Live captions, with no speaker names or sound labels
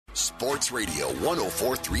Sports Radio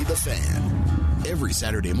 104.3 The Fan. Every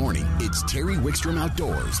Saturday morning, it's Terry Wickstrom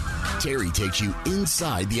Outdoors. Terry takes you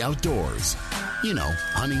inside the outdoors. You know,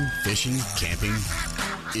 hunting, fishing, camping.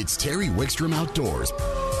 It's Terry Wickstrom Outdoors.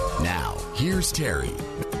 Now, here's Terry.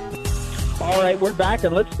 All right, we're back,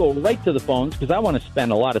 and let's go right to the phones because I want to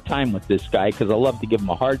spend a lot of time with this guy because I love to give him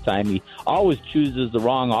a hard time. He always chooses the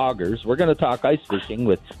wrong augers. We're going to talk ice fishing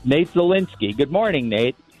with Nate Zielinski. Good morning,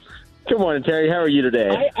 Nate. Good morning, Terry. How are you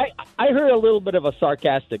today? I heard a little bit of a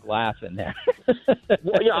sarcastic laugh in there.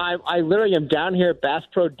 Well, I literally am down here at Bass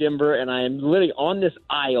Pro Denver, and I am literally on this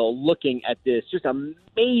aisle looking at this just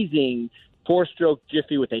amazing four-stroke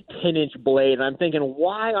Jiffy with a 10-inch blade, and I'm thinking,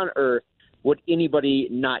 why on earth would anybody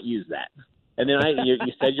not use that? And then you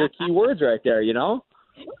said your key words right there, you know?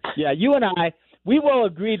 Yeah, you and we will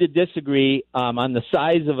agree to disagree on the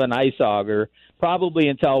size of an ice auger, probably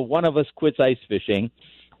until one of us quits ice fishing.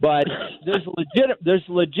 But there's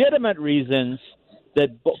legitimate reasons that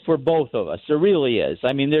for both of us. There really is.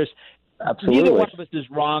 I mean, Absolutely. Neither one of us is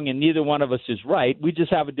wrong and neither one of us is right. We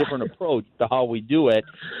just have a different approach to how we do it.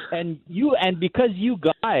 And because you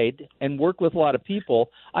guide and work with a lot of people,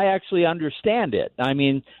 I actually understand it. I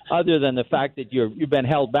mean, other than the fact that you've been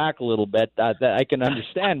held back a little bit, that I can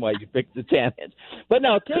understand why you picked the 10-inch. But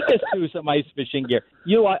now, take us through some ice fishing gear.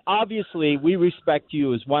 Obviously, we respect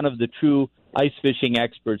you as one of the true ice fishing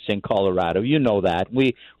experts in Colorado. You know that.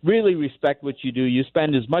 We really respect what you do. You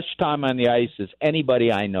spend as much time on the ice as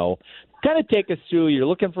anybody I know. Kind of take us through, you're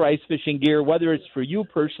looking for ice fishing gear, whether it's for you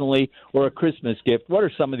personally or a Christmas gift. What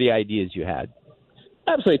are some of the ideas you had?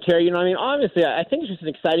 Absolutely, Terry. Obviously, I think it's just an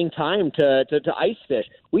exciting time to ice fish.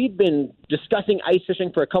 We've been discussing ice fishing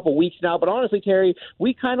for a couple weeks now, but honestly, Terry,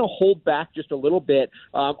 we kind of hold back just a little bit.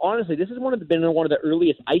 Honestly, this has been one of the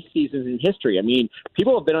earliest ice seasons in history. I mean,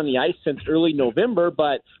 people have been on the ice since early November,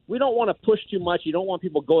 but we don't want to push too much. You don't want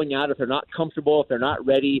people going out if they're not comfortable, if they're not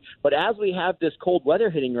ready. But as we have this cold weather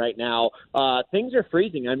hitting right now, things are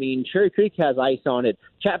freezing. I mean, Cherry Creek has ice on it.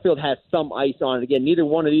 Chatfield has some ice on it. Again, neither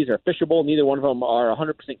one of these are fishable. Neither one of them are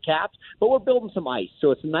 100% capped, but we're building some ice.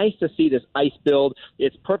 So it's nice to see this ice build.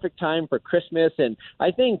 It's perfect time for Christmas. And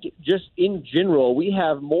I think just in general, we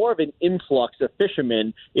have more of an influx of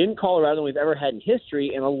fishermen in Colorado than we've ever had in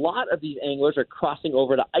history. And a lot of these anglers are crossing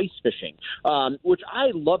over to ice fishing, which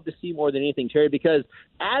I love to see more than anything, Terry, because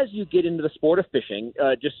as you get into the sport of fishing,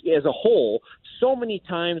 just as a whole, so many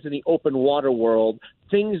times in the open water world,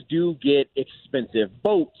 things do get expensive,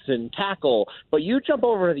 boats and tackle, but you jump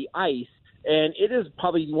over to the ice, and it is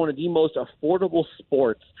probably one of the most affordable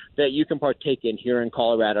sports that you can partake in here in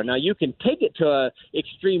Colorado. Now, you can take it to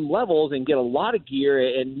extreme levels and get a lot of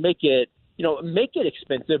gear and make it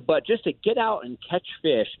expensive, but just to get out and catch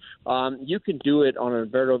fish, you can do it on a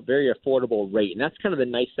very, very affordable rate. And that's kind of the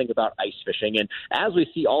nice thing about ice fishing. And as we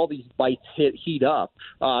see all these bites heat up,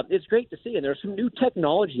 it's great to see. And there's some new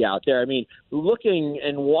technology out there. I mean, looking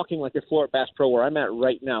and walking like the floor at Bass Pro, where I'm at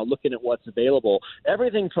right now, looking at what's available,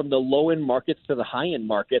 everything from the low-end markets to the high-end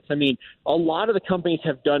markets. I mean, a lot of the companies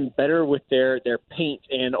have done better with their paint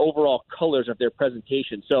and overall colors of their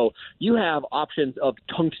presentation. So you have options of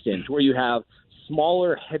tungsten, where you have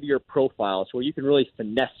smaller, heavier profiles where you can really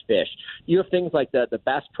finesse fish. You have things like the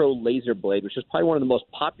Bass Pro Laser Blade, which is probably one of the most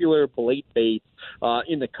popular blade baits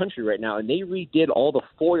in the country right now, and they redid all the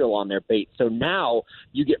foil on their bait. So now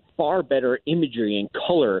you get far better imagery and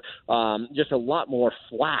color, just a lot more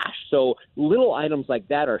flash. So little items like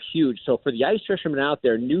that are huge. So for the ice fishermen out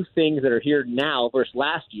there, new things that are here now versus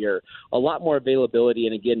last year, a lot more availability,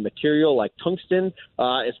 and again, material like tungsten,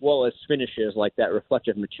 as well as finishes like that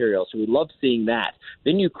reflective material. So we love seeing that.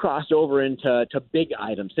 Then you cross over into big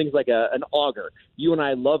items, things like an auger. You and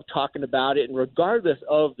I love talking about it, and regardless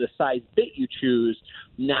of the size bit you choose,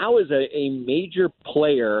 now is a major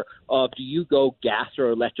player of do you go gas or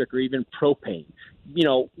electric or even propane. You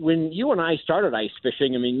know, when you and I started ice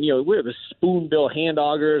fishing, I mean, you know, we were the spoonbill hand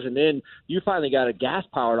augers, and then you finally got a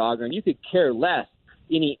gas-powered auger, and you could care less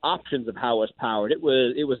any options of how it was powered. It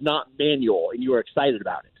was not manual, and you were excited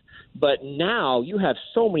about it. But now you have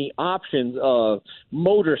so many options of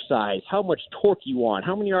motor size, how much torque you want,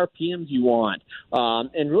 how many RPMs you want,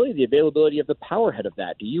 and really the availability of the power head of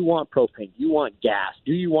that. Do you want propane? Do you want gas?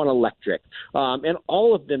 Do you want electric? And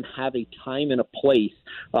all of them have a time and a place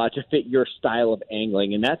to fit your style of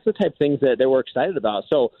angling. And that's the type of things that we're excited about.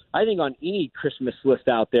 So I think on any Christmas list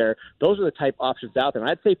out there, those are the type options out there. And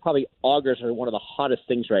I'd say probably augers are one of the hottest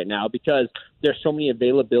things right now because there's so many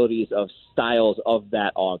availabilities of styles of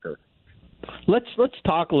that auger. Let's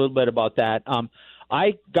talk a little bit about that.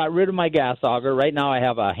 I got rid of my gas auger. Right now I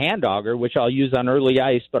have a hand auger, which I'll use on early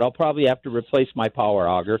ice, but I'll probably have to replace my power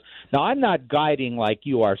auger. Now, I'm not guiding like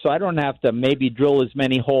you are, so I don't have to maybe drill as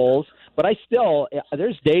many holes, but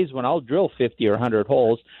there's days when I'll drill 50 or 100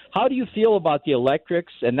 holes. How do you feel about the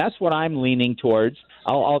electrics? And that's what I'm leaning towards.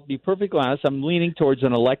 I'll be perfectly honest. I'm leaning towards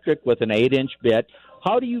an electric with an 8-inch bit.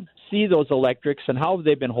 How do you see those electrics, and how have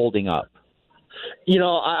they been holding up?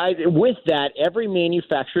 With that, every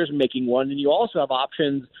manufacturer is making one, and you also have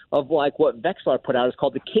options of like what Vexilar put out. It's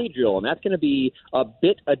called the K-Drill, and that's going to be a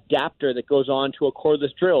bit adapter that goes on to a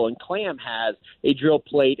cordless drill, and Clam has a drill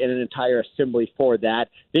plate and an entire assembly for that.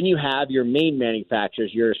 Then you have your main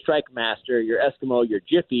manufacturers, your StrikeMaster, your Eskimo, your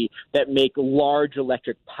Jiffy, that make large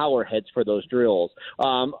electric power heads for those drills.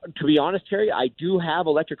 To be honest, Terry, I do have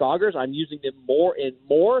electric augers. I'm using them more and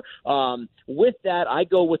more. With that, I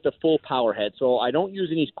go with the full power head. So I don't use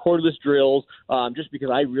any cordless drills just because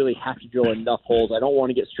I really have to drill enough holes. I don't want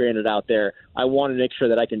to get stranded out there. I want to make sure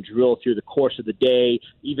that I can drill through the course of the day,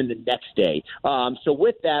 even the next day. So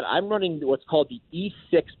with that, I'm running what's called the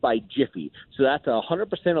E6 by Jiffy. So that's a 100%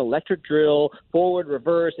 electric drill, forward,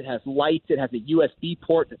 reverse. It has lights. It has a USB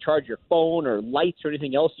port to charge your phone or lights or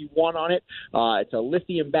anything else you want on it. It's a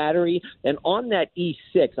lithium battery. And on that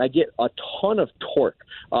E6, I get a ton of torque.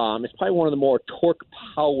 It's probably one of the more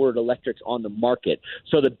torque-powered electrics on the market.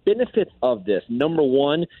 So the benefits of this, number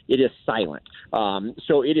one, it is silent.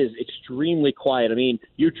 So it is extremely quiet. I mean,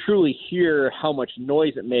 you truly hear how much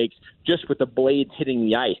noise it makes just with the blades hitting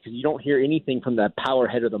the ice because you don't hear anything from the power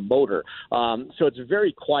head or the motor. So it's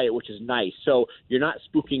very quiet, which is nice. So you're not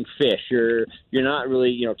spooking fish. You're not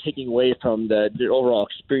really, taking away from the overall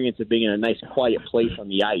experience of being in a nice quiet place on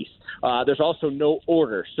the ice. There's also no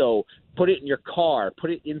odor. So put it in your car,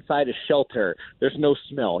 put it inside a shelter. There's no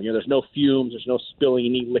smell. There's no fumes. There's no spilling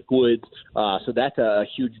any liquids. So that's a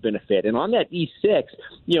huge benefit. And on that E6,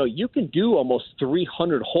 you can do almost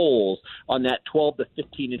 300 holes on that 12 to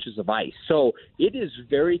 15 inches of ice. So it is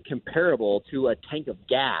very comparable to a tank of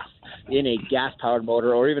gas in a gas-powered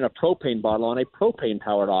motor or even a propane bottle on a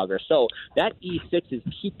propane-powered auger. So that E6 is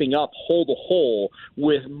keeping up hole to hole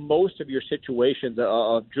with most of your situations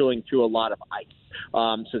of drilling through a lot of ice.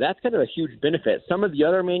 So that's kind of a huge benefit. Some of the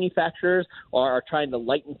other manufacturers are trying to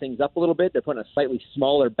lighten things up a little bit. They're putting a slightly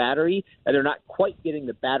smaller battery, and they're not quite getting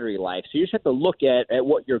the battery life. So you just have to look at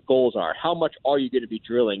what your goals are. How much are you going to be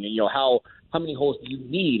drilling? And, how many holes do you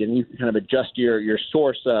need? And you can kind of adjust your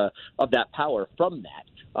source of that power from that.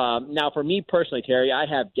 Now, for me personally, Terry, I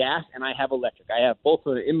have gas and I have electric. I have both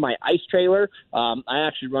of them in my ice trailer. I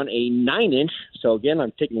actually run a 9-inch. So, again,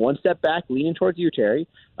 I'm taking one step back, leaning towards you, Terry.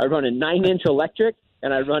 I run a 9-inch electric,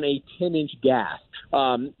 and I run a 10-inch gas.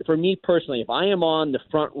 For me personally, if I am on the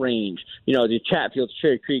front range, the Chatfields,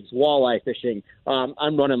 Cherry Creeks, walleye fishing,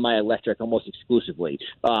 I'm running my electric almost exclusively.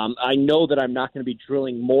 I know that I'm not going to be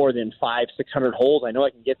drilling more than 500-600 holes. I know I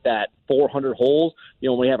can get that 400 holes,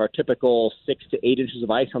 when we have our typical 6 to 8 inches of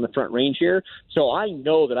ice on the front range here. So I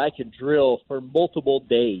know that I can drill for multiple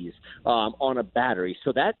days on a battery.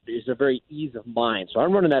 So that is a very ease of mind. So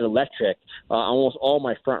I'm running that electric almost all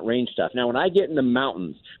my front range stuff. Now, when I get in the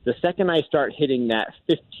mountains, the second I start hitting that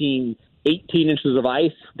 18 inches of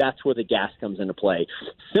ice, that's where the gas comes into play.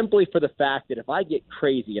 Simply for the fact that if I get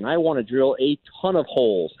crazy and I want to drill a ton of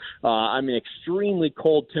holes, I'm in extremely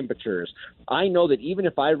cold temperatures, I know that even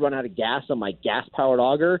if I run out of gas on my gas-powered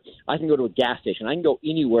auger, I can go to a gas station. I can go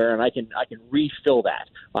anywhere, and I can refill that.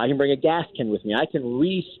 I can bring a gas can with me. I can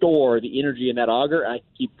restore the energy in that auger, and I can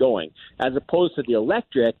keep going. As opposed to the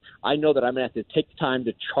electric, I know that I'm going to have to take time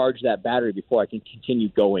to charge that battery before I can continue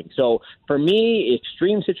going. So for me,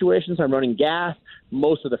 extreme situations, I'm running gas.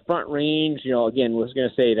 Most of the front range, again, was going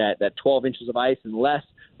to say that 12 inches of ice and less,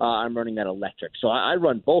 I'm running that electric. So I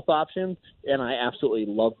run both options, and I absolutely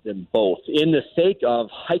love them both. In the sake of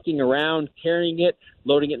hiking around, carrying it,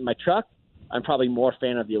 loading it in my truck, I'm probably more a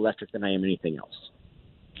fan of the electric than I am anything else.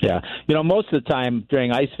 Yeah. Most of the time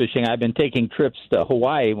during ice fishing, I've been taking trips to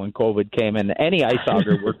Hawaii when COVID came, and any ice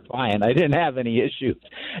auger worked fine. I didn't have any issues.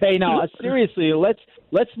 Hey, now, seriously,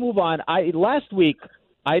 let's move on. Last week,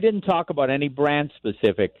 I didn't talk about any brand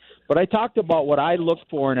specific, but I talked about what I look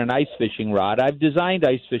for in an ice fishing rod. I've designed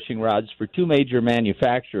ice fishing rods for 2 major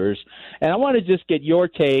manufacturers, and I want to just get your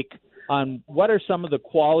take on what are some of the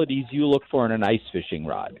qualities you look for in an ice fishing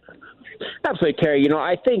rod. Absolutely, Terry.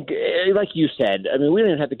 I think, like you said, we don't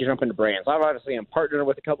even have to jump into brands. I'm partnered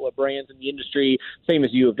with a couple of brands in the industry, same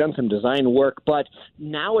as you, have done some design work. But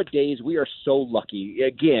nowadays, we are so lucky.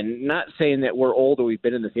 Again, not saying that we're old or we've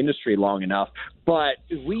been in this industry long enough, but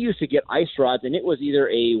we used to get ice rods, and it was either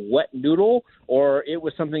a wet noodle or it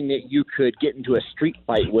was something that you could get into a street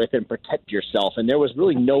fight with and protect yourself, and there was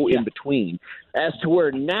really no in between. As to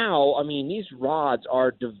where now, these rods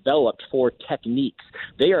are developed for techniques.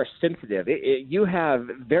 They are sensitive. You have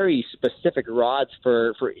very specific rods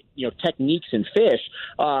for techniques in fish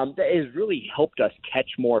that has really helped us catch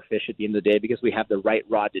more fish at the end of the day because we have the right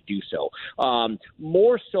rod to do so.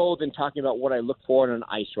 More so than talking about what I look for in an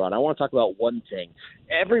ice rod, I want to talk about one thing.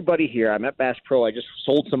 Everybody here, I'm at Bass Pro, I just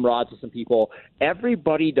sold some rods to some people.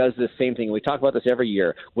 Everybody does the same thing. We talk about this every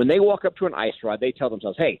year. When they walk up to an ice rod, they tell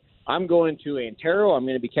themselves, hey, I'm going to Antero. I'm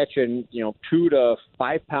going to be catching, 2 to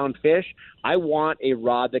 5 pound fish. I want a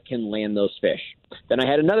rod that can land those fish. Then I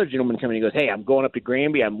had another gentleman come in and he goes, hey, I'm going up to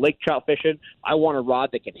Granby. I'm lake trout fishing. I want a rod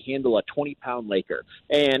that can handle a 20-pound laker.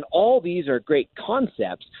 And all these are great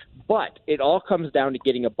concepts, but it all comes down to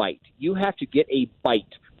getting a bite. You have to get a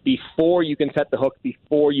bite before you can set the hook,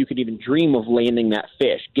 before you can even dream of landing that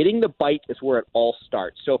fish. Getting the bite is where it all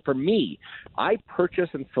starts. So for me, I purchase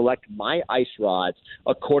and select my ice rods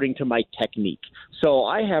according to my technique. So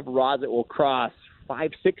I have rods that will cross 5-6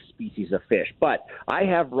 species of fish, but I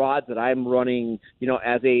have rods that I'm running,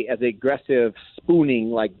 as a aggressive spooning,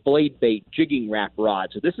 like blade bait, jigging wrap rod.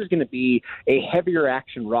 So this is going to be a heavier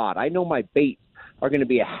action rod. I know my baits are going to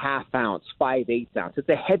be a 1/2 ounce, 5/8 ounce. It's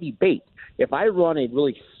a heavy bait. If I run a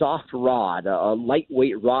really soft rod, a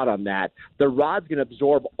lightweight rod on that, the rod's going to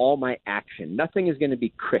absorb all my action. Nothing is going to be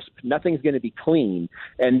crisp. Nothing's going to be clean.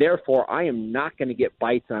 And therefore, I am not going to get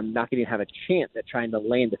bites. I'm not going to have a chance at trying to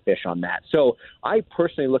land a fish on that. So I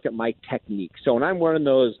personally look at my technique. So when I'm running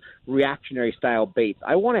those reactionary style baits,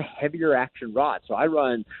 I want a heavier action rod. So I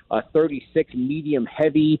run a 36 medium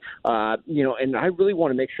heavy, and I really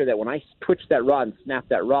want to make sure that when I twitch that rod and snap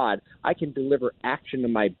that rod, I can deliver action to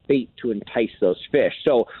my bait to entice those fish.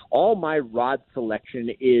 So all my rod selection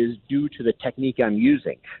is due to the technique I'm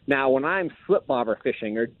using. Now, when I'm slip bobber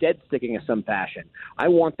fishing or dead sticking of some fashion, I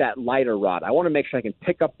want that lighter rod. I want to make sure I can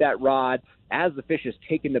pick up that rod. As the fish is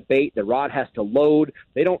taking the bait, the rod has to load.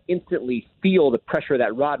 They don't instantly feel the pressure of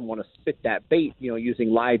that rod and want to spit that bait, using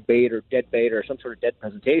live bait or dead bait or some sort of dead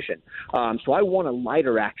presentation. So I want a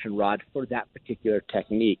lighter action rod for that particular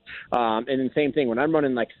technique. And then same thing, when I'm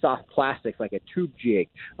running like soft plastics, like a tube jig,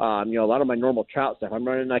 a lot of my normal trout stuff, I'm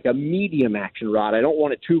running like a medium action rod. I don't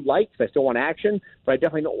want it too light because I still want action, but I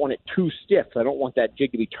definitely don't want it too stiff. I don't want that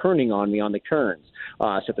jig to be turning on me on the turns.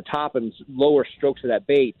 So at the top and lower strokes of that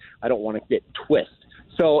bait, I don't want to get twist.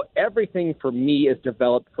 So everything for me is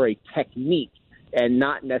developed for a technique and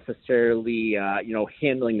not necessarily,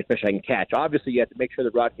 handling the fish I can catch. Obviously, you have to make sure the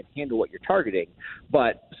rod can handle what you're targeting,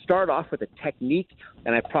 but start off with a technique,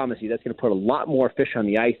 and I promise you that's going to put a lot more fish on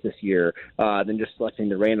the ice this year than just selecting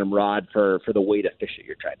the random rod for the weight of fish that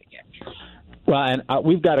you're trying to catch. Well, and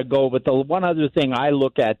we've got to go, but the one other thing I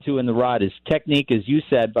look at, too, in the rod is technique, as you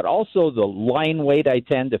said, but also the line weight I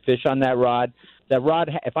tend to fish on that rod. That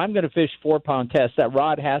rod, if I'm going to fish 4-pound test, that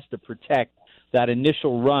rod has to protect that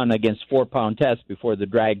initial run against 4-pound test before the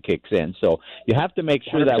drag kicks in. So you have to make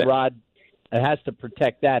sure 100%. That rod has to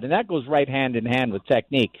protect that, and that goes right hand in hand with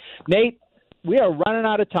technique. Nate, we are running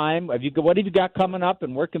out of time. What have you got coming up,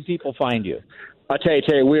 and where can people find you? I'll tell you,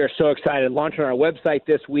 Terry, we are so excited. Launching our website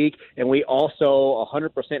this week, and we also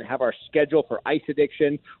 100% have our schedule for Ice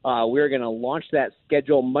Addiction. We're going to launch that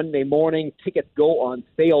schedule Monday morning. Tickets go on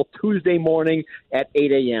sale Tuesday morning at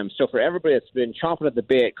 8 a.m. So for everybody that's been chomping at the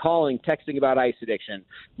bit, calling, texting about Ice Addiction,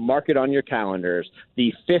 mark it on your calendars.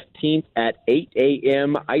 The 15th at 8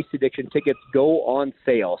 a.m., Ice Addiction tickets go on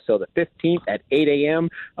sale. So the 15th at 8 a.m.,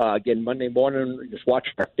 again, Monday morning, just watch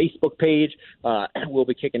our Facebook page. We'll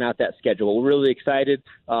be kicking out that schedule. We're really excited.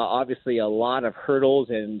 Obviously, a lot of hurdles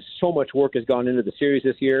and so much work has gone into the series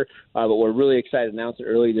this year, but we're really excited to announce it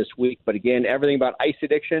early this week. But again, everything about Ice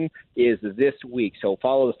Addiction is this week. So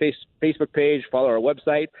follow the Facebook page, follow our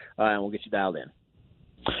website, and we'll get you dialed in.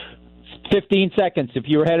 15 seconds. If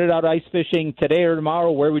you were headed out ice fishing today or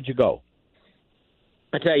tomorrow, where would you go?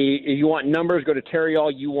 I tell you, if you want numbers, go to Terry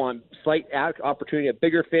All. You want slight opportunity of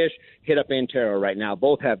bigger fish, hit up Antero right now.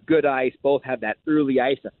 Both have good ice. Both have that early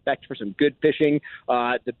ice effect for some good fishing.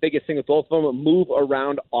 The biggest thing with both of them, move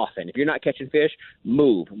around often. If you're not catching fish,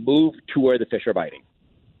 move. Move to where the fish are biting.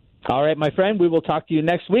 All right, my friend, we will talk to you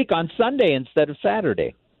next week on Sunday instead of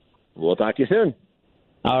Saturday. We'll talk to you soon.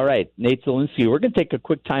 All right, Nate Zielinski. We're going to take a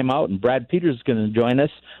quick time out, and Brad Peters is going to join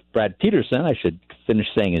us. Brad Peterson, I should say. finish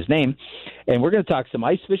saying his name. And we're going to talk some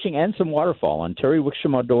ice fishing and some waterfall on Terry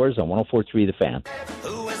Wickstrom Outdoors on 104.3 The Fan.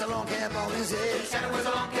 Who has a long cap on his head? Santa with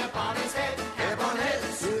a long cap on his head. Cap on head,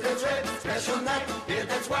 suit of tread, special night, beard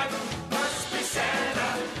that's white. Must be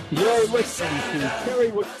Santa. You're listening to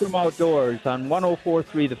Terry Wickstrom Outdoors on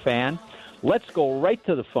 104.3 The Fan. Let's go right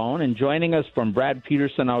to the phone. And joining us from Brad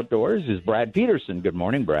Peterson Outdoors is Brad Peterson. Good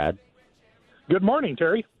morning, Brad. Good morning,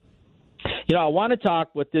 Terry. You know, I want to talk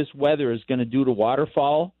what this weather is going to do to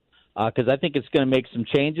waterfowl because I think it's going to make some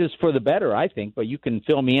changes for the better, I think, but you can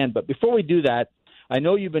fill me in. But before we do that, I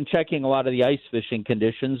know you've been checking a lot of the ice fishing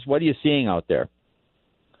conditions. What are you seeing out there?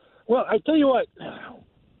 Well, I tell you what,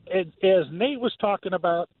 as Nate was talking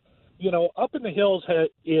about, you know, up in the hills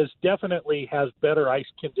definitely has better ice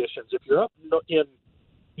conditions. If you're up in,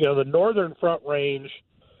 you know, the northern Front Range,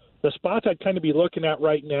 the spots I'd kind of be looking at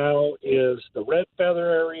right now is the Red Feather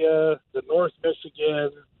area, the North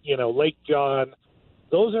Michigan, you know, Lake John.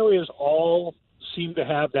 Those areas all seem to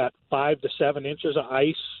have that 5 to 7 inches of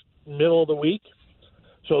ice middle of the week.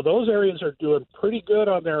 So those areas are doing pretty good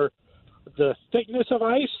on the thickness of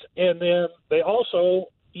ice. And then they also,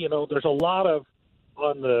 you know, there's a lot of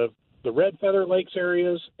on the Red Feather Lakes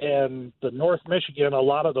areas and the North Michigan, a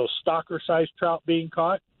lot of those stalker-sized trout being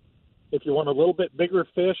caught. If you want a little bit bigger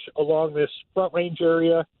fish along this Front Range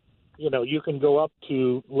area, you know, you can go up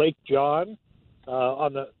to Lake John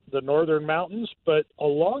on the northern mountains. But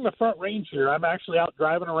along the Front Range here, I'm actually out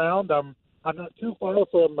driving around. I'm not too far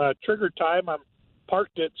from trigger time. I'm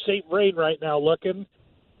parked at St. Vrain right now looking,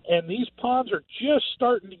 and these ponds are just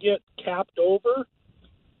starting to get capped over.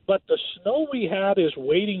 But the snow we had is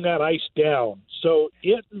weighting that ice down. So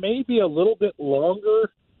it may be a little bit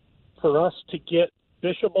longer for us to get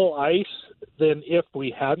fishable ice than if we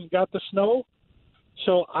hadn't got the snow.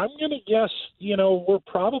 So I'm going to guess, you know, we're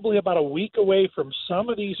probably about a week away from some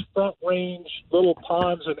of these Front Range little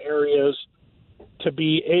ponds and areas to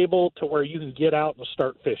be able to where you can get out and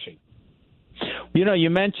start fishing. You know, you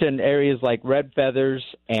mentioned areas like Red Feathers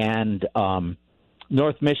and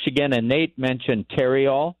North Michigan, and Nate mentioned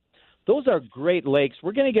Tarryall. Those are great lakes.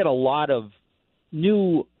 We're going to get a lot of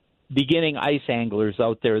new beginning ice anglers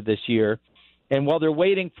out there this year. And while they're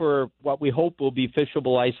waiting for what we hope will be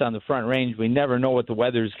fishable ice on the Front Range, we never know what the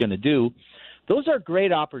weather is going to do. Those are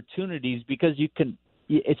great opportunities because you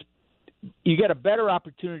get a better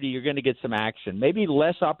opportunity, you're going to get some action. Maybe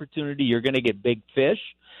less opportunity, you're going to get big fish,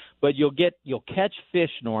 but you'll catch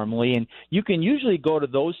fish normally, and you can usually go to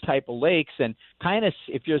those type of lakes and kind of,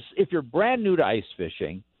 if you're brand new to ice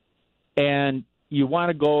fishing and you want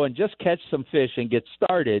to go and just catch some fish and get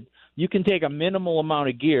started, you can take a minimal amount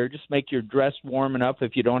of gear, just make your dress warm enough.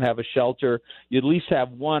 If you don't have a shelter, you at least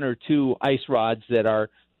have 1 or 2 ice rods that are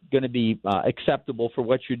going to be acceptable for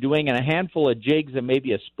what you're doing, and a handful of jigs and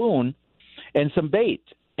maybe a spoon and some bait.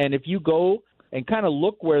 And if you go and kind of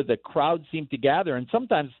look where the crowds seem to gather, and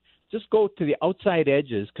sometimes just go to the outside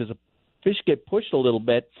edges because fish get pushed a little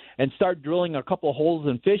bit, and start drilling a couple holes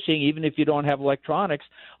in fishing, even if you don't have electronics.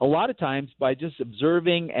 A lot of times by just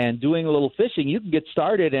observing and doing a little fishing, you can get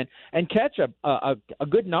started and catch a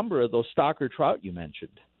good number of those stalker trout you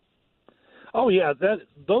mentioned. Oh, yeah,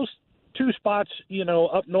 those 2 spots, you know,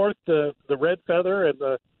 up north, the Red Feather and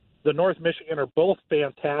the North Michigan are both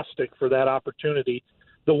fantastic for that opportunity.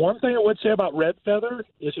 The one thing I would say about Red Feather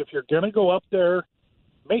is if you're going to go up there,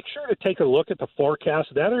 make sure to take a look at the forecast.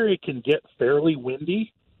 That area can get fairly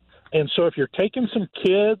windy. And so if you're taking some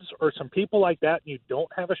kids or some people like that and you don't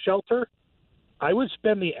have a shelter, I would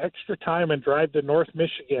spend the extra time and drive to North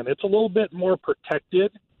Michigan. It's a little bit more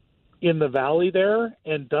protected in the valley there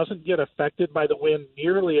and doesn't get affected by the wind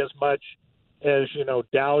nearly as much as, you know,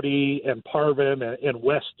 Dowdy and Parvin and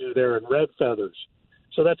West do there in Red Feathers.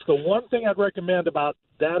 So that's the one thing I'd recommend about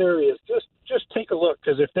that area is just take a look,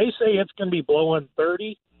 because if they say it's going to be blowing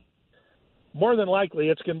 30, more than likely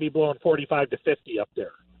it's going to be blowing 45 to 50 up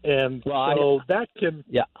there. And that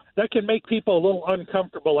can make people a little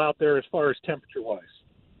uncomfortable out there as far as temperature-wise.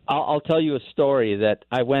 I'll tell you a story that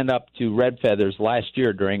I went up to Red Feathers last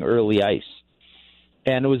year during early ice.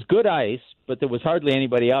 And it was good ice, but there was hardly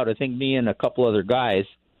anybody out. I think me and a couple other guys.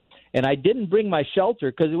 And I didn't bring my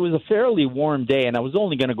shelter because it was a fairly warm day, and I was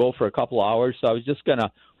only going to go for a couple hours, so I was just going to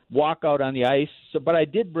walk out on the ice. But I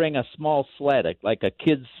did bring a small sled, like a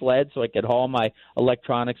kid's sled, so I could haul my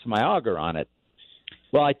electronics and my auger on it.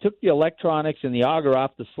 Well, I took the electronics and the auger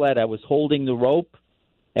off the sled. I was holding the rope,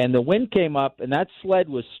 and the wind came up, and that sled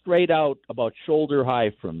was straight out about shoulder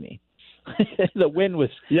high from me. The wind was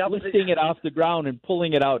lifting it off the ground and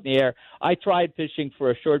pulling it out in the air. I tried fishing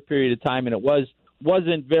for a short period of time, and it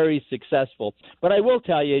wasn't very successful. But I will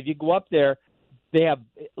tell you, if you go up there, They have,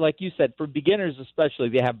 like you said, for beginners especially,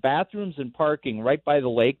 they have bathrooms and parking right by the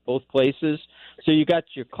lake, both places. So you got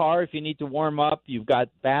your car if you need to warm up. You've got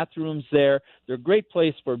bathrooms there. They're a great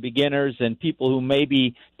place for beginners and people who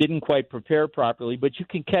maybe didn't quite prepare properly, but you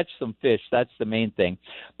can catch some fish. That's the main thing.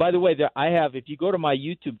 By the way, if you go to my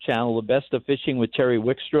YouTube channel, The Best of Fishing with Terry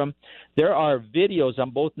Wickstrom, there are videos on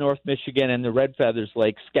both North Michigan and the Red Feathers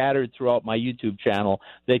Lake scattered throughout my YouTube channel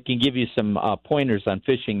that can give you some pointers on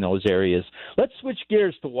fishing those areas. Let's switch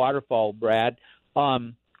gears to waterfowl, Brad.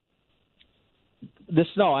 The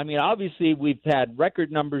snow, I mean, obviously we've had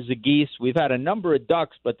record numbers of geese. We've had a number of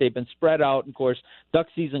ducks, but they've been spread out. Of course, duck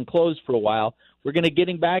season closed for a while. We're going to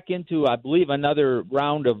getting back into, I believe, another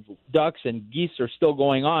round of ducks, and geese are still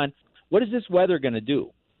going on. What is this weather going to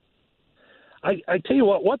do? I tell you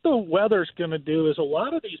what the weather's going to do is a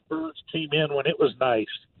lot of these birds came in when it was nice,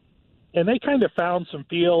 and they kind of found some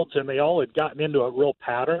fields, and they all had gotten into a real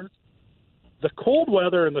pattern. The cold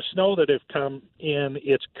weather and the snow that have come in,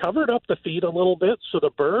 it's covered up the feed a little bit, so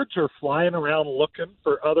the birds are flying around looking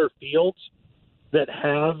for other fields that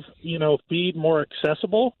have, feed more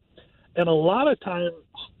accessible. And a lot of times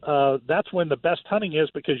that's when the best hunting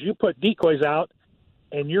is, because you put decoys out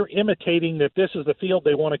and you're imitating that this is the field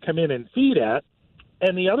they want to come in and feed at.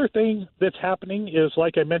 And the other thing that's happening is,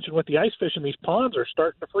 like I mentioned with the ice fishing, these ponds are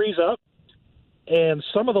starting to freeze up, and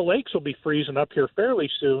some of the lakes will be freezing up here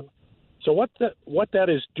fairly soon. So what that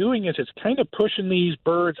is doing is it's kind of pushing these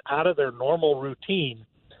birds out of their normal routine,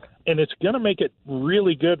 and it's going to make it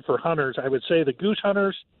really good for hunters. I would say the goose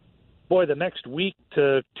hunters, boy, the next week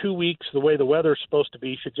to 2 weeks, the way the weather's supposed to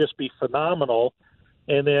be, should just be phenomenal.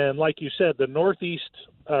 And then, like you said, the northeast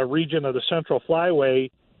region of the Central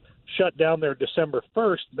Flyway shut down there December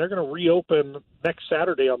 1st. They're going to reopen next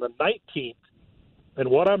Saturday on the 19th. And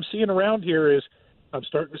what I'm seeing around here is I'm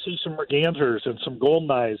starting to see some mergansers and some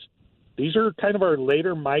goldeneyes. These are kind of our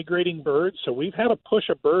later migrating birds, so we've had a push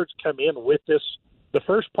of birds come in with the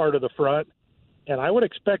first part of the front, and I would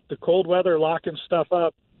expect the cold weather locking stuff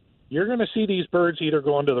up. You're going to see these birds either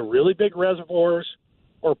go into the really big reservoirs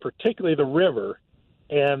or particularly the river.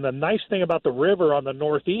 And the nice thing about the river on the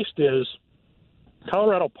northeast is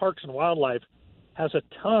Colorado Parks and Wildlife has a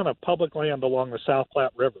ton of public land along the South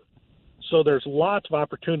Platte River. So there's lots of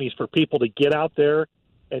opportunities for people to get out there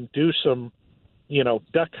and do some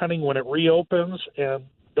duck hunting when it reopens, and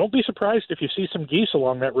don't be surprised if you see some geese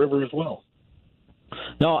along that river as well.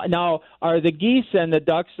 Now, are the geese and the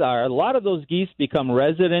ducks, are a lot of those geese become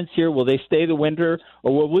residents here? Will they stay the winter,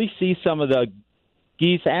 or will we see some of the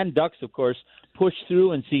geese and ducks, of course, push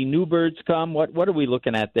through and see new birds come? What are we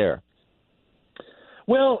looking at there?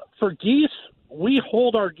 Well, for geese, we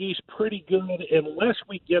hold our geese pretty good unless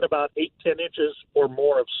we get about 8-10 inches or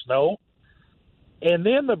more of snow. And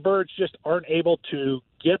then the birds just aren't able to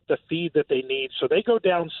get the feed that they need. So they go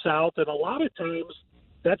down south, and a lot of times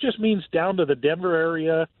that just means down to the Denver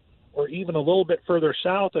area or even a little bit further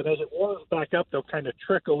south. And as it warms back up, they'll kind of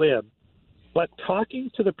trickle in. But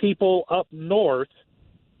talking to the people up north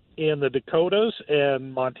in the Dakotas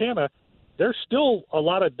and Montana, there's still a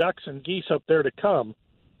lot of ducks and geese up there to come.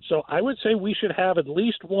 So I would say we should have at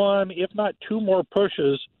least one, if not two more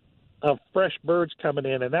pushes of fresh birds coming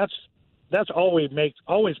in. And that's always makes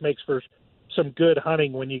for some good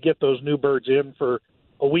hunting when you get those new birds in for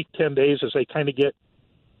a week, 10 days, as they kind of get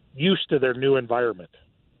used to their new environment.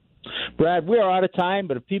 Brad, we are out of time,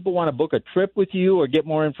 but if people want to book a trip with you or get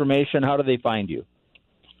more information, how do they find you?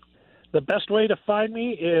 The best way to find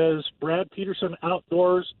me is Brad Peterson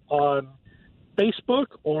Outdoors on Facebook,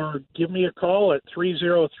 or give me a call at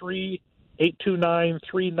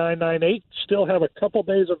 303-829-3998. Still have a couple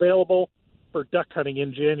days available for duck hunting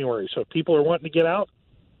in January. So if people are wanting to get out,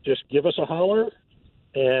 just give us a holler,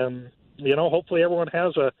 and, hopefully everyone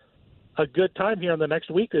has a good time here in the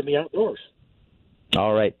next week in the outdoors.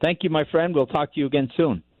 All right. Thank you, my friend. We'll talk to you again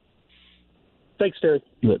soon. Thanks, Terry.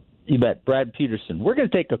 You bet. Brad Peterson. We're going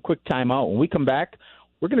to take a quick time out. When we come back,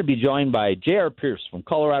 we're going to be joined by J.R. Pierce from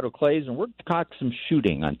Colorado Clays, and we're going to talk some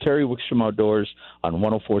shooting on Terry Wickstrom Outdoors on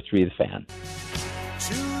 104.3 The Fan.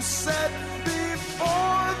 To set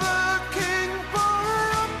before the king.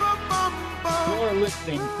 You're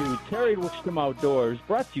listening to Terry Wickstrom Outdoors,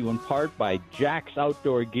 brought to you in part by Jack's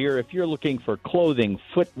Outdoor Gear. If you're looking for clothing,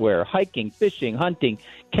 footwear, hiking, fishing, hunting,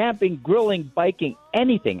 camping, grilling, biking,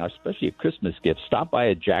 anything, especially a Christmas gift, stop by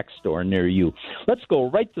a Jack's store near you. Let's go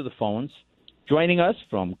right to the phones. Joining us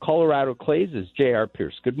from Colorado Clays is J.R.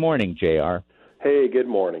 Pierce. Good morning, J.R. Hey, good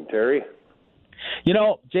morning, Terry.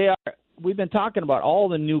 J.R., we've been talking about all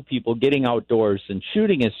the new people getting outdoors, and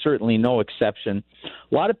shooting is certainly no exception.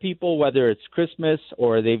 A lot of people, whether it's Christmas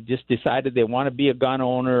or they've just decided they want to be a gun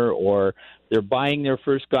owner, or they're buying their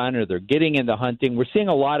first gun, or they're getting into hunting, we're seeing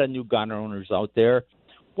a lot of new gun owners out there.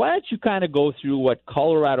 Why don't you kind of go through what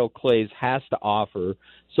Colorado Clays has to offer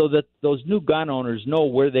so that those new gun owners know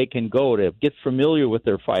where they can go to get familiar with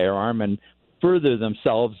their firearm and further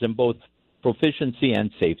themselves in both proficiency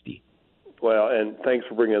and safety? Well, and thanks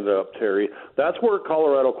for bringing that up, Terry. That's where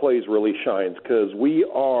Colorado Clays really shines, because we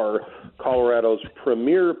are Colorado's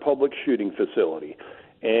premier public shooting facility.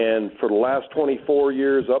 And for the last 24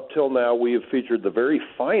 years up till now, we have featured the very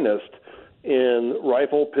finest in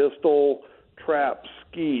rifle, pistol, trap,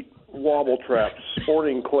 skeet, wobble traps,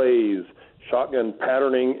 sporting clays, shotgun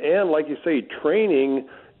patterning, and, like you say, training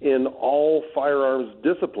in all firearms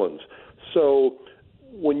disciplines. So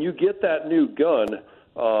when you get that new gun,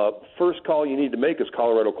 first call you need to make is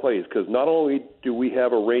Colorado Clays, because not only do we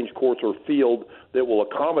have a range course or field that will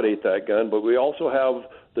accommodate that gun, but we also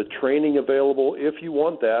have the training available if you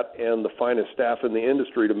want that, and the finest staff in the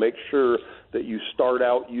industry to make sure that you start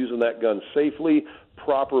out using that gun safely,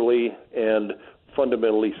 properly, and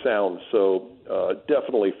fundamentally sound. So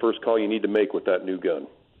definitely first call you need to make with that new gun.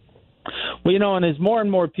 Well, you know, and as more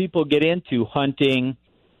and more people get into hunting,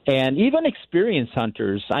 and even experienced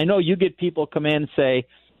hunters, I know you get people come in and say,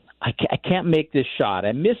 I can't make this shot.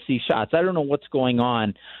 I miss these shots. I don't know what's going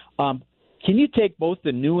on. Can you take both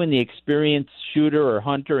the new and the experienced shooter or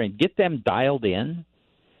hunter and get them dialed in?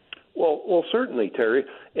 Well, certainly, Terry.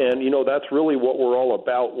 And, you know, that's really what we're all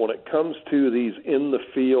about when it comes to these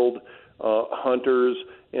in-the-field hunters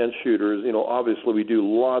and shooters. You know, obviously we do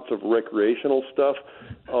lots of recreational stuff.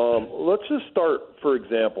 Let's just start, for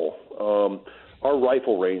example, our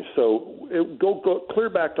rifle range. So go clear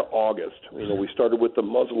back to August. You know, we started with the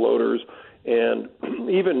muzzle loaders, and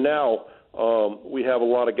even now we have a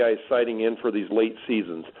lot of guys sighting in for these late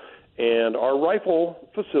seasons. And our rifle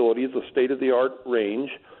facility is a state-of-the-art range,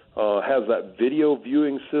 has that video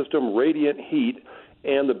viewing system, radiant heat,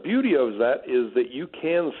 and the beauty of that is that you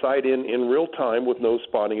can sight in real time with no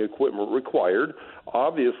spotting equipment required.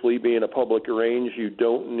 Obviously, being a public range, you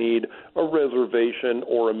don't need a reservation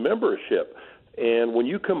or a membership. And when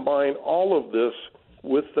you combine all of this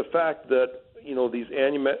with the fact that, you know, these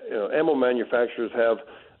ammo manufacturers have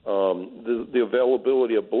the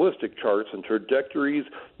availability of ballistic charts and trajectories,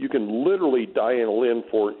 you can literally dial in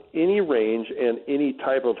for any range and any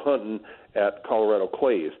type of hunting at Colorado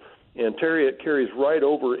Clays. And, Terry, it carries right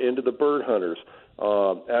over into the bird hunters.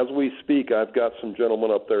 As we speak, I've got some gentlemen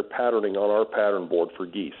up there patterning on our pattern board for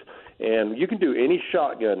geese. And you can do any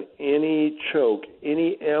shotgun, any choke,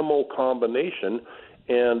 any ammo combination,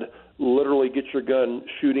 and literally get your gun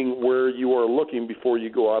shooting where you are looking before you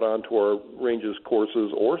go out onto our ranges,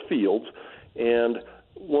 courses, or fields. And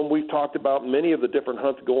when we've talked about many of the different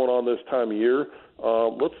hunts going on this time of year,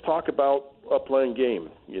 let's talk about upland game.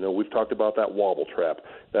 You know, we've talked about that wobble trap.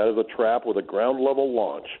 That is a trap with a ground-level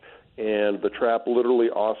launch, and the trap literally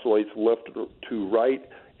oscillates left to right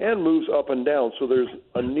and moves up and down. So there's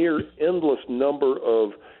a near endless number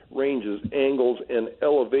of ranges, angles, and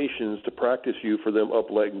elevations to practice you for them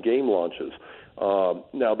upland game launches.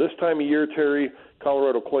 Now, this time of year, Terry,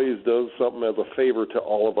 Colorado Clays does something as a favor to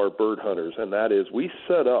all of our bird hunters, and that is we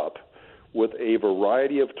set up with a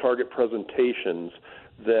variety of target presentations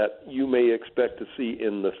that you may expect to see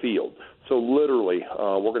in the field. So literally,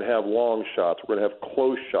 we're going to have long shots, we're going to have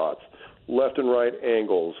close shots, left and right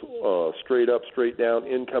angles, straight up, straight down,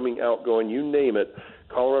 incoming, outgoing, you name it.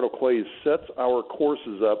 Colorado Clays sets our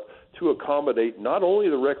courses up to accommodate not only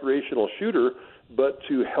the recreational shooter, but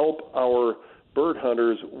to help our bird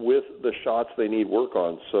hunters with the shots they need work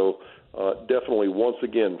on. So definitely, once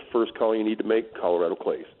again, first call you need to make, Colorado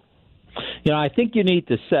Clays. You know, I think you need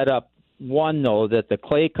to set up one, though, that the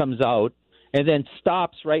clay comes out and then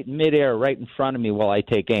stops right in midair right in front of me while I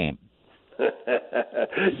take aim.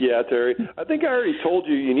 Yeah, Terry. I think I already told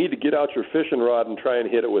you you need to get out your fishing rod and try and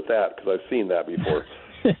hit it with that, because I've seen that before.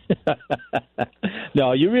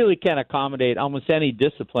 No, you really can accommodate almost any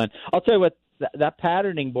discipline. I'll tell you what, that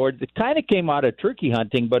patterning board, it kind of came out of turkey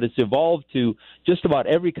hunting, but it's evolved to just about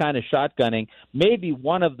every kind of shotgunning, maybe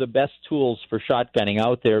one of the best tools for shotgunning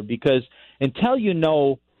out there, because until you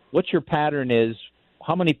know what your pattern is,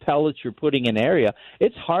 how many pellets you're putting in area,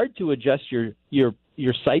 it's hard to adjust your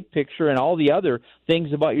sight picture and all the other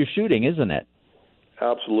things about your shooting, isn't it?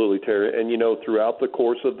 Absolutely, Terry. And, you know, throughout the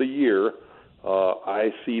course of the year, I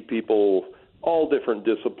see people, all different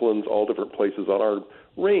disciplines, all different places on our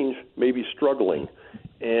range, maybe struggling.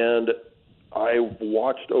 And I've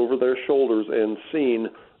watched over their shoulders and seen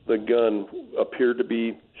the gun appeared to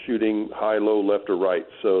be shooting high, low, left, or right.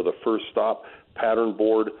 So the first stop, pattern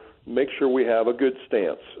board, make sure we have a good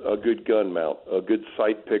stance, a good gun mount, a good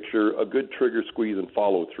sight picture, a good trigger squeeze and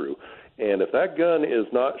follow through. And if that gun is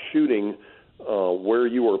not shooting where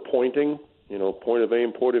you are pointing, point of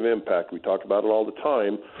aim, point of impact, we talk about it all the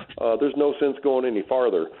time, there's no sense going any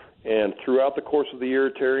farther. And throughout the course of the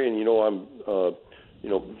year, Terry, and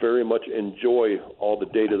I'm very much enjoy all the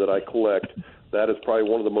data that I collect, that is probably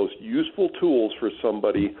one of the most useful tools for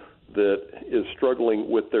somebody that is struggling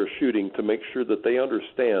with their shooting to make sure that they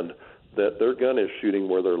understand that their gun is shooting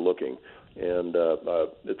where they're looking. And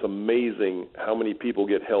it's amazing how many people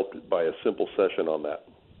get helped by a simple session on that.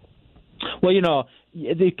 Well,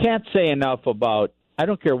 you can't say enough about, I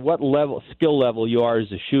don't care what skill level you are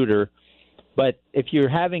as a shooter, but if you're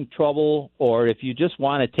having trouble or if you just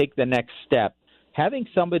want to take the next step, having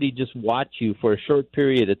somebody just watch you for a short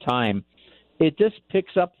period of time, it just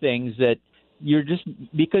picks up things that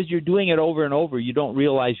because you're doing it over and over, you don't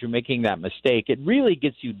realize you're making that mistake. It really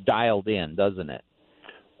gets you dialed in, doesn't it?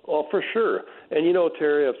 Well, for sure. And,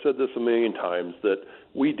 Terry, I've said this a million times, that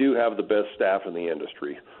we do have the best staff in the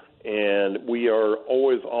industry. And we are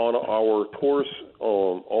always on our course,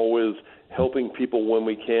 always helping people when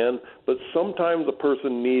we can. But sometimes a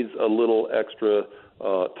person needs a little extra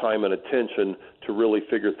time and attention to really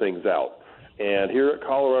figure things out. And here at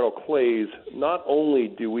Colorado Clays, not only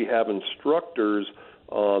do we have instructors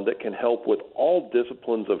that can help with all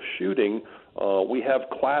disciplines of shooting, we have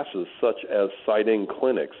classes such as sight-in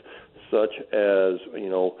clinics, such as,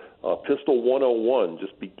 Pistol 101,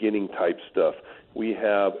 just beginning type stuff. We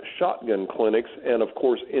have shotgun clinics and, of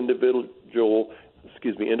course, individual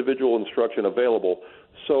instruction available.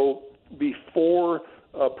 So before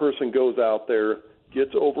a person goes out there,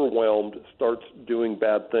 gets overwhelmed, starts doing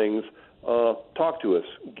bad things, talk to us,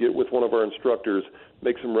 get with one of our instructors,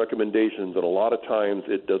 make some recommendations, and a lot of times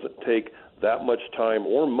it doesn't take that much time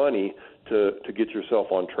or money to get yourself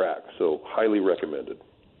on track. So highly recommended.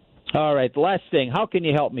 All right, the last thing, how can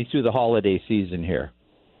you help me through the holiday season here?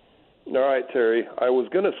 All right, Terry, I was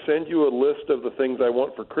going to send you a list of the things I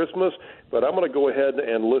want for Christmas, but I'm going to go ahead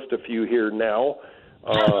and list a few here now.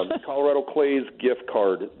 Colorado Clays gift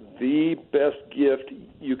card, the best gift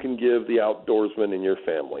you can give the outdoorsman in your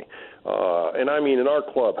family. And I mean, in our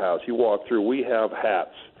clubhouse, you walk through, we have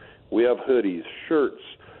hats, we have hoodies, shirts,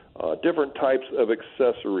 different types of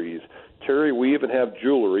accessories. Terry, we even have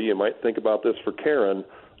jewelry, you might think about this for Karen,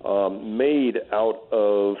 made out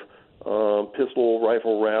of pistol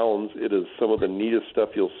rifle rounds. It is some of the neatest stuff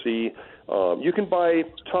you'll see. You can buy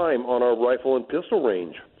time on our rifle and pistol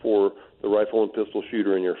range for the rifle and pistol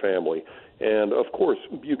shooter in your family. And, of course,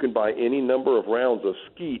 you can buy any number of rounds of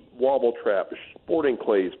skeet, wobble trap, sporting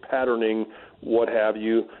clays, patterning, what have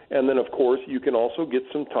you. And then, of course, you can also get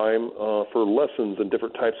some time for lessons and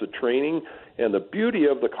different types of training. And the beauty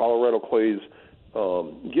of the Colorado Clays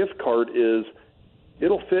gift card is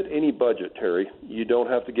it'll fit any budget, Terry. You don't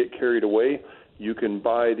have to get carried away. You can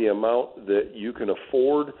buy the amount that you can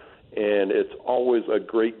afford, and it's always a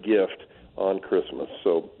great gift on Christmas.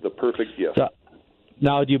 So the perfect gift.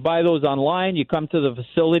 Now, do you buy those online? You come to the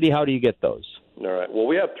facility? How do you get those? All right. Well,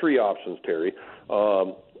 we have three options, Terry.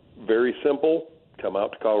 Very simple. Come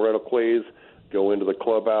out to Colorado Clays, go into the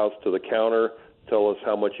clubhouse to the counter, tell us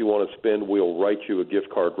how much you want to spend. We'll write you a gift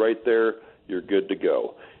card right there. You're good to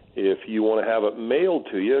go. If you want to have it mailed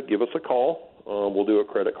to you, give us a call. We'll do a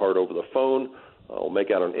credit card over the phone. We'll make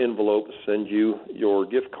out an envelope, send you your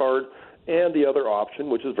gift card. And the other option,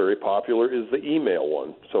 which is very popular, is the email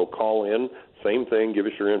one. So call in, same thing, give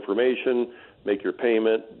us your information, make your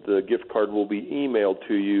payment. The gift card will be emailed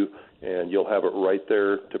to you, and you'll have it right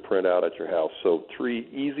there to print out at your house. So three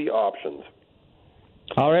easy options.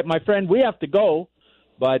 All right, my friend, we have to go,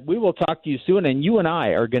 but we will talk to you soon, and you and I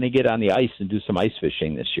are going to get on the ice and do some ice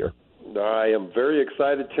fishing this year. I am very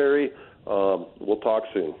excited, Terry. We'll talk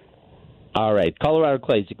soon. All right, Colorado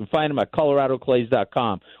Clays. You can find them at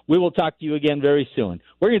coloradoclays.com. We will talk to you again very soon.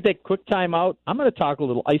 We're going to take a quick time out. I'm going to talk a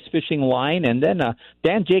little ice fishing line, and then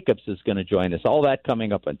Dan Jacobs is going to join us. All that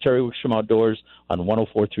coming up on Terry Wickstrom Outdoors on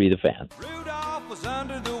 104.3 The Fan. Rudolph was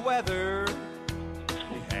under the weather.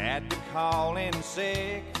 He had to call in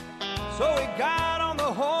sick. So he got on the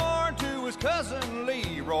horn to his cousin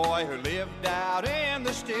Leroy, who lived out in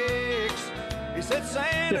the sticks. He said,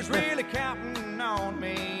 Santa's really counting on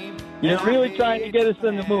me. You're really trying to get us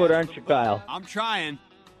in the mood, aren't you, Kyle? I'm trying.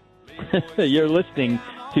 You're listening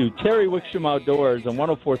to Terry Wickstrom Outdoors on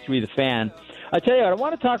 104.3 The Fan. I tell you what, I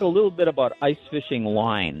want to talk a little bit about ice fishing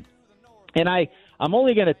line. And I I'm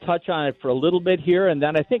only going to touch on it for a little bit here, and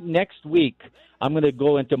then I think next week I'm going to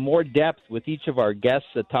go into more depth with each of our guests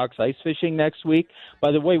that talks ice fishing next week.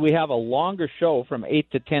 By the way, we have a longer show from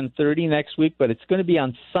 8 to 10:30 next week, but it's going to be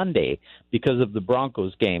on Sunday because of the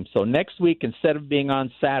Broncos game. So next week, instead of being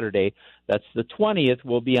on Saturday, that's the 20th,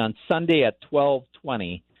 will be on Sunday at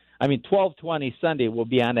 12:20 Sunday will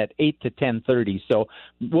be on at 8 to 10:30. So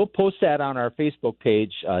we'll post that on our Facebook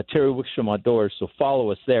page, Terry Wickstrom Outdoors, so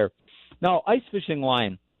follow us there. Now, ice fishing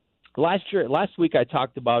line. Last week I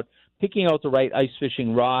talked about picking out the right ice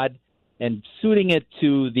fishing rod and suiting it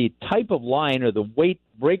to the type of line or the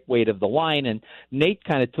break weight of the line, and Nate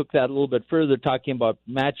kind of took that a little bit further, talking about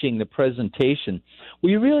matching the presentation.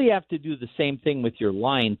 Well, you really have to do the same thing with your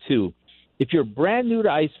line, too. If you're brand new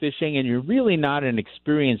to ice fishing and you're really not an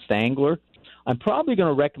experienced angler, I'm probably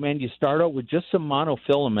going to recommend you start out with just some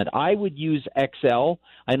monofilament. I would use XL.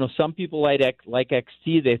 I know some people like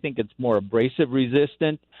XT. They think it's more abrasive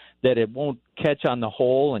resistant, that it won't catch on the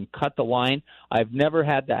hole and cut the line. I've never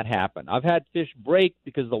had that happen. I've had fish break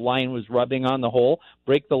because the line was rubbing on the hole,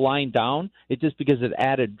 break the line down. It's just because it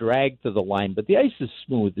added drag to the line. But the ice is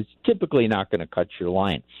smooth. It's typically not going to cut your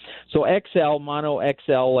line. So XL, mono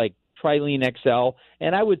XL, like Trilene XL,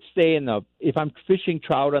 and I would stay if I'm fishing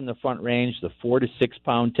trout on the Front Range, the 4 to 6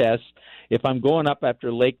 pound test. If I'm going up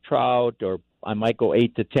after lake trout, or I might go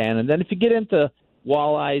 8 to 10. And then if you get into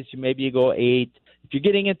walleyes, maybe you go 8. If you're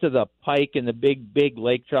getting into the pike and the big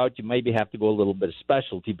lake trout, you maybe have to go a little bit of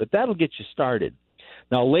specialty, but that'll get you started.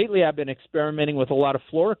 Now, lately I've been experimenting with a lot of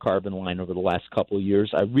fluorocarbon line over the last couple of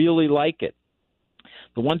years. I really like it.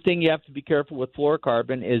 The one thing you have to be careful with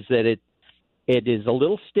fluorocarbon is that it is a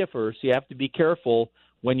little stiffer, so you have to be careful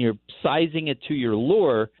when you're sizing it to your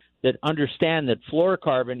lure, that understand that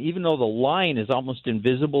fluorocarbon, even though the line is almost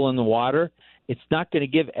invisible in the water, it's not going to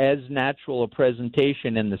give as natural a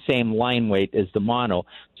presentation and the same line weight as the mono,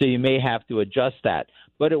 so you may have to adjust that.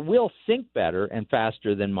 But it will sink better and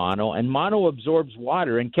faster than mono, and mono absorbs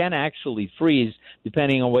water and can actually freeze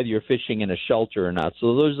depending on whether you're fishing in a shelter or not.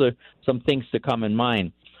 So those are some things to come in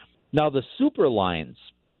mind. Now, the super lines,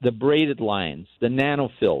 the braided lines, the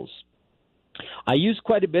nanofills, I use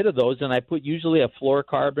quite a bit of those, and I put usually a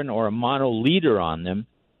fluorocarbon or a mono leader on them.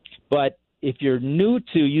 But if you're new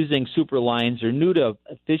to using super lines or new to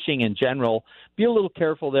fishing in general, be a little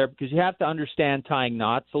careful there, because you have to understand tying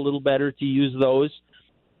knots a little better to use those.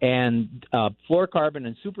 And fluorocarbon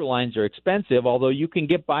and super lines are expensive, although you can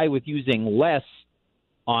get by with using less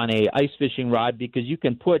on a ice fishing rod, because you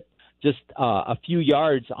can put just a few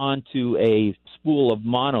yards onto a spool of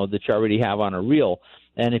mono that you already have on a reel.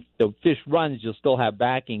 And if the fish runs, you'll still have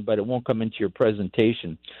backing, but it won't come into your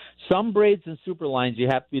presentation. Some braids and super lines, you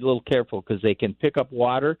have to be a little careful because they can pick up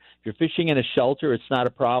water. If you're fishing in a shelter, it's not a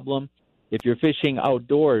problem. If you're fishing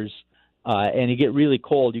outdoors and you get really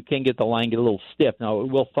cold, you can get the line get a little stiff. Now, it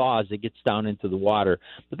will thaw as it gets down into the water.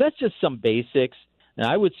 But that's just some basics. And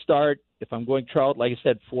I would start, if I'm going trout, like I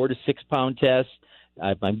said, 4 to 6 pound test.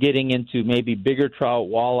 If I'm getting into maybe bigger trout,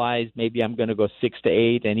 walleyes, maybe I'm going to go 6 to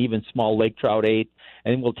 8, and even small lake trout 8,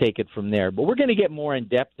 and we'll take it from there. But we're going to get more in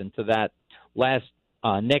depth into that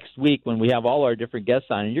next week when we have all our different guests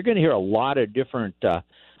on, and you're going to hear a lot of different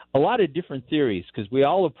theories, because we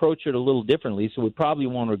all approach it a little differently, so we probably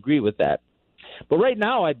won't agree with that. But right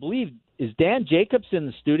now, I believe, is Dan Jacobs in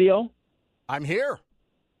the studio? I'm here.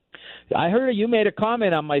 I heard you made a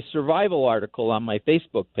comment on my survival article on my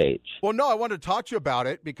Facebook page. Well, no, I wanted to talk to you about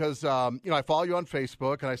it because, I follow you on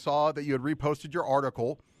Facebook, and I saw that you had reposted your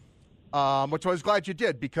article, which I was glad you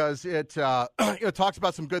did, because it talks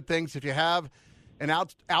about some good things. If you have an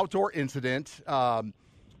outdoor incident,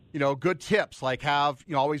 good tips, like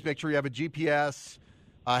always make sure you have a GPS,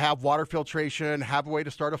 have water filtration, have a way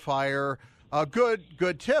to start a fire,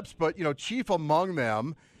 good tips. But, chief among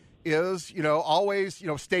them is, always,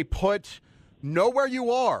 stay put, know where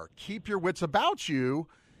you are, keep your wits about you.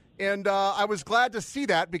 And I was glad to see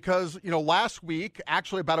that because, last week,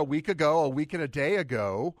 actually about a week and a day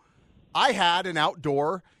ago, I had an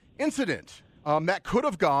outdoor incident that could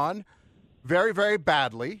have gone very, very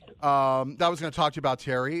badly. That I was going to talk to you about,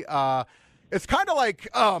 Terry. It's kind of like,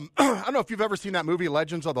 I don't know if you've ever seen that movie,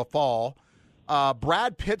 Legends of the Fall.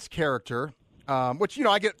 Brad Pitt's character, which,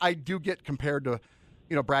 I do get compared to,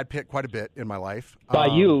 Brad Pitt quite a bit in my life. By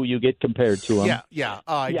you get compared to him. Yeah,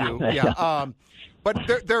 I do. Yeah.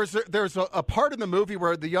 But there's a part in the movie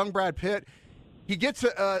where the young Brad Pitt, he gets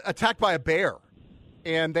attacked by a bear,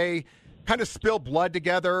 and they kind of spill blood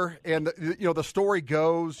together. And the story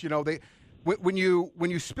goes, when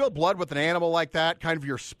you spill blood with an animal like that, kind of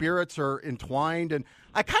your spirits are entwined. And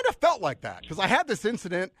I kind of felt like that because I had this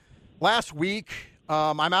incident last week.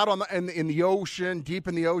 I'm out in the ocean, deep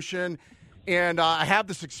in the ocean, and I have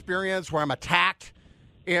this experience where I'm attacked.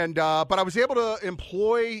 And but I was able to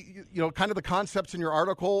employ, kind of the concepts in your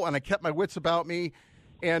article, and I kept my wits about me.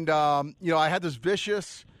 And, I had this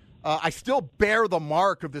vicious I still bear the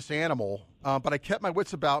mark of this animal, but I kept my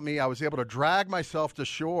wits about me. I was able to drag myself to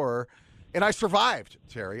shore, and I survived,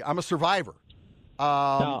 Terry. I'm a survivor.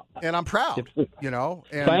 And I'm proud, And,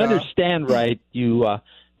 if I understand right, you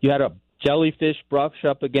had a jellyfish brush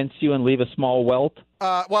up against you and leave a small welt?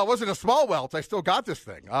 Well, it wasn't a small welt. I still got this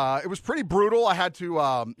thing. It was pretty brutal. I had to,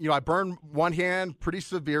 I burned one hand pretty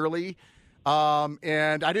severely,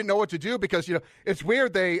 and I didn't know what to do because, it's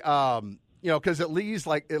weird. They, because it leaves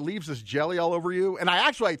this jelly all over you. And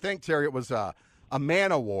I think, Terry, it was a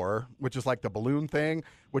man-o-war, which is like the balloon thing,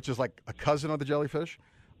 which is like a cousin of the jellyfish.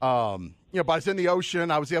 But I was in the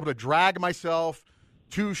ocean. I was able to drag myself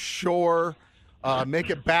to shore, make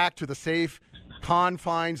it back to the safe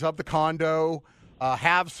confines of the condo,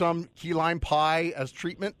 have some key lime pie as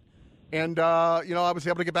treatment. And, I was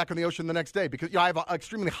able to get back in the ocean the next day because, I have an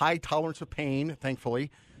extremely high tolerance of pain, thankfully.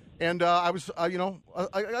 And I was, like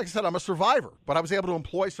I said, I'm a survivor. But I was able to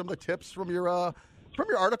employ some of the tips from your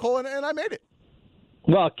article, and I made it.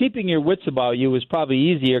 Well, keeping your wits about you was probably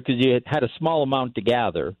easier because you had a small amount to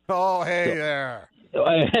gather. Oh, hey there.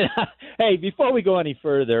 Hey, before we go any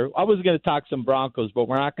further, I was going to talk some Broncos, but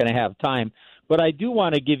we're not going to have time. But I do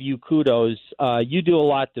want to give you kudos. You do a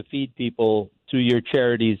lot to feed people through your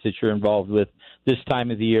charities that you're involved with this time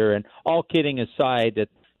of the year. And all kidding aside,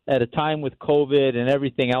 at a time with COVID and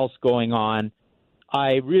everything else going on,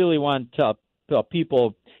 I really want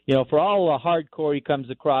people, for all the hardcore he comes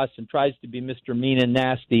across and tries to be Mr. Mean and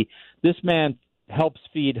Nasty, this man helps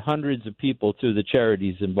feed hundreds of people through the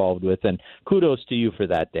charities involved with, and kudos to you for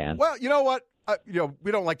that, Dan. Well, you know what?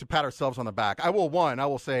 We don't like to pat ourselves on the back. I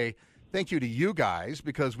will say thank you to you guys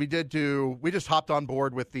because we just hopped on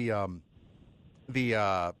board with the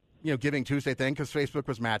Giving Tuesday thing because Facebook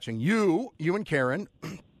was matching. You and Karen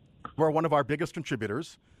were one of our biggest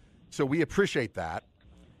contributors, so we appreciate that.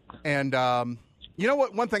 And you know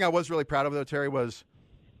what? One thing I was really proud of, though, Terry, was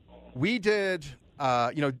we did,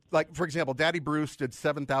 for example, Daddy Bruce did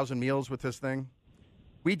 7,000 meals with this thing.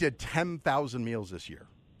 We did 10,000 meals this year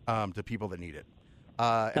to people that need it.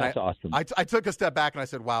 That's awesome. I took a step back and I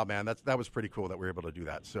said, wow, man, that was pretty cool that we were able to do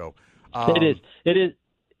that. So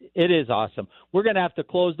It is awesome. We're going to have to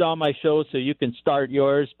close down my show so you can start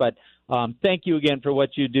yours, but thank you again for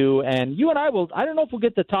what you do. And you and I don't know if we'll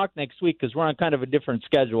get to talk next week because we're on kind of a different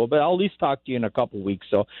schedule, but I'll at least talk to you in a couple of weeks.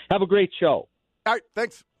 So have a great show. All right,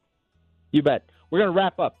 thanks. You bet. We're going to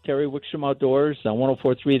wrap up Terry Wickstrom Outdoors on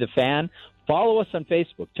 104.3 The Fan. Follow us on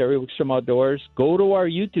Facebook, Terry Wickstrom Outdoors. Go to our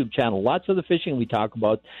YouTube channel. Lots of the fishing we talk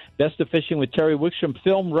about. Best of Fishing with Terry Wickstrom,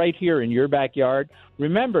 filmed right here in your backyard.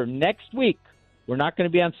 Remember, next week, we're not going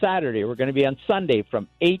to be on Saturday. We're going to be on Sunday from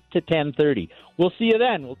 8 to 10:30. We'll see you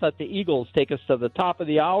then. We'll let the Eagles take us to the top of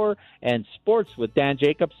the hour and sports with Dan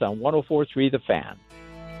Jacobs on 104.3 The Fan.